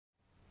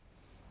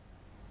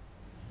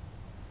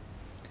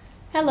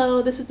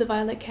Hello, this is the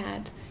Violet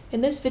Cat.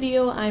 In this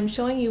video I'm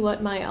showing you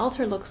what my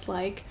altar looks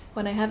like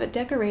when I have it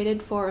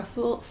decorated for a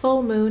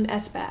full moon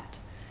Esbat.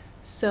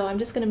 So I'm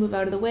just going to move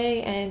out of the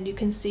way and you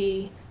can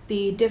see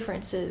the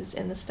differences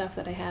in the stuff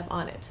that I have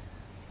on it.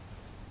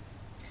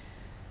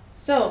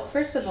 So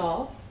first of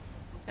all,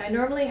 I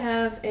normally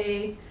have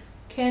a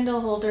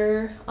candle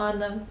holder on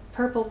the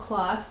purple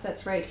cloth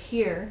that's right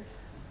here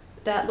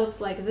that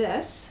looks like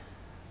this.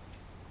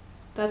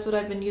 That's what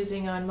I've been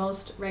using on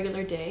most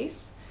regular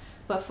days.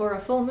 But for a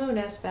full moon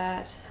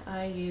Esbat,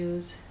 I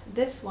use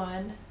this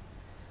one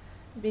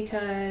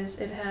because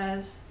it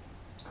has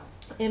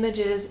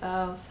images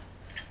of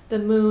the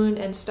moon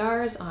and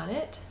stars on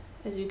it,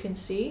 as you can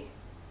see.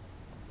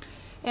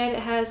 And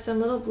it has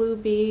some little blue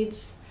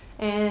beads,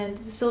 and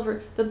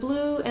the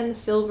blue and the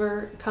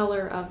silver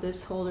color of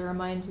this holder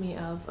reminds me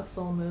of a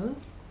full moon,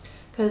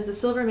 because the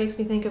silver makes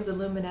me think of the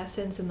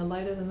luminescence and the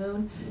light of the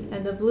moon,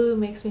 and the blue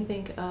makes me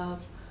think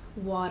of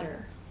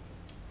water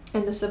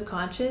and the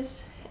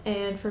subconscious.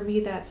 And for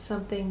me, that's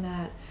something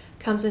that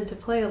comes into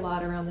play a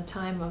lot around the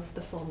time of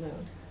the full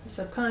moon. The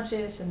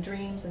subconscious and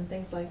dreams and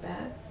things like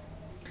that.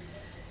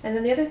 And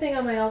then the other thing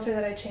on my altar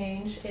that I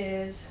change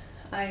is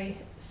I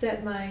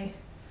set my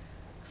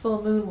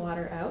full moon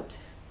water out.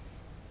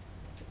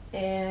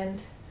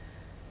 And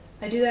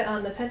I do that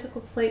on the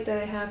pentacle plate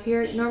that I have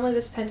here. Normally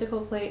this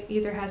pentacle plate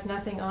either has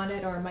nothing on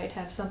it or might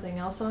have something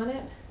else on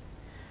it.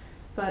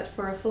 But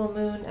for a full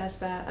moon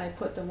Esbat, I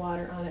put the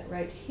water on it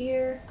right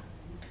here.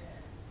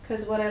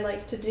 Because what I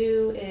like to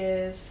do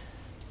is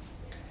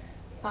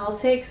I'll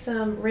take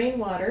some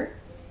rainwater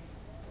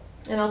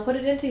and I'll put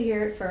it into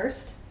here at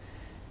first.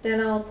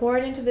 Then I'll pour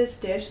it into this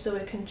dish so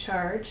it can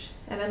charge,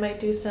 and I might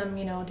do some,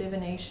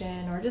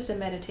 divination or just a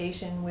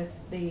meditation with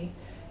the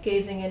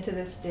gazing into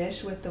this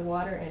dish with the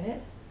water in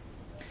it.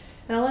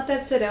 And I'll let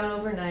that sit out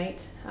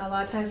overnight. A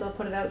lot of times I'll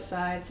put it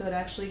outside so it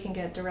actually can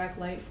get direct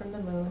light from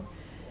the moon.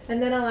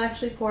 And then I'll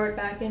actually pour it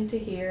back into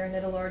here and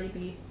it'll already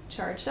be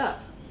charged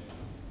up.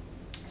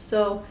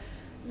 So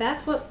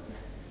that's what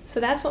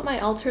my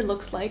altar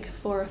looks like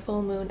for a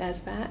full moon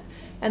Esbat.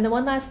 And the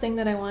one last thing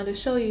that I wanted to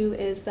show you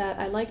is that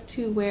I like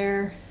to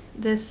wear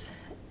this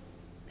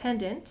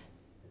pendant,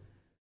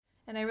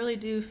 and I really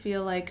do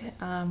feel like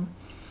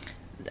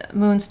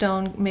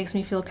moonstone makes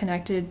me feel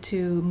connected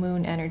to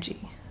moon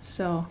energy.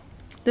 So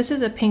this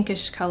is a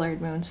pinkish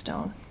colored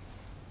moonstone.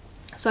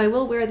 So I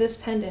will wear this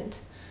pendant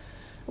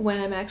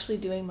when I'm actually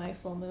doing my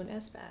full moon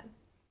Esbat.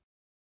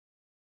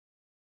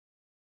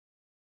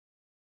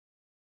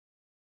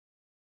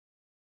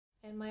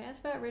 In my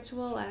Esbat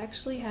ritual, I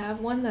actually have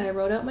one that I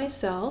wrote out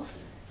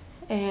myself,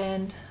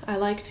 and I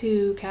like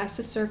to cast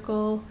a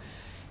circle,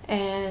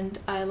 and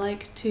I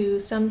like to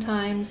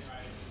sometimes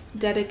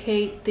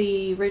dedicate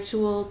the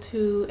ritual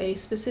to a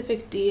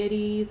specific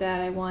deity that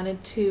I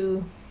wanted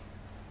to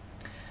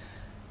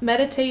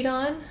meditate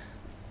on.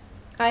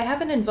 I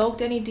haven't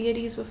invoked any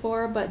deities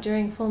before, but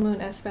during full moon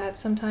Esbat,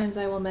 sometimes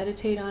I will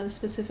meditate on a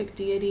specific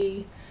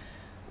deity,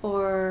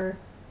 or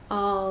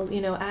I'll,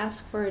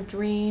 ask for a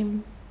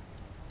dream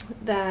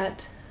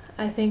that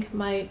I think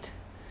might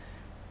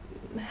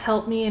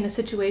help me in a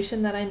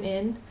situation that I'm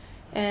in.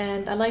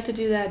 And I like to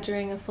do that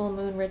during a full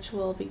moon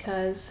ritual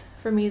because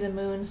for me the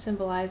moon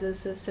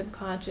symbolizes the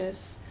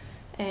subconscious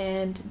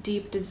and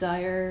deep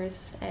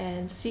desires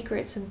and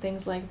secrets and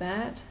things like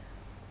that.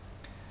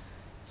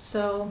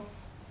 So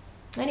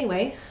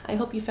anyway, I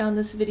hope you found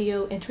this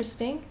video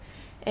interesting,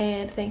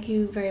 and thank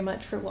you very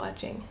much for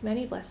watching.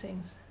 Many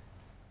blessings.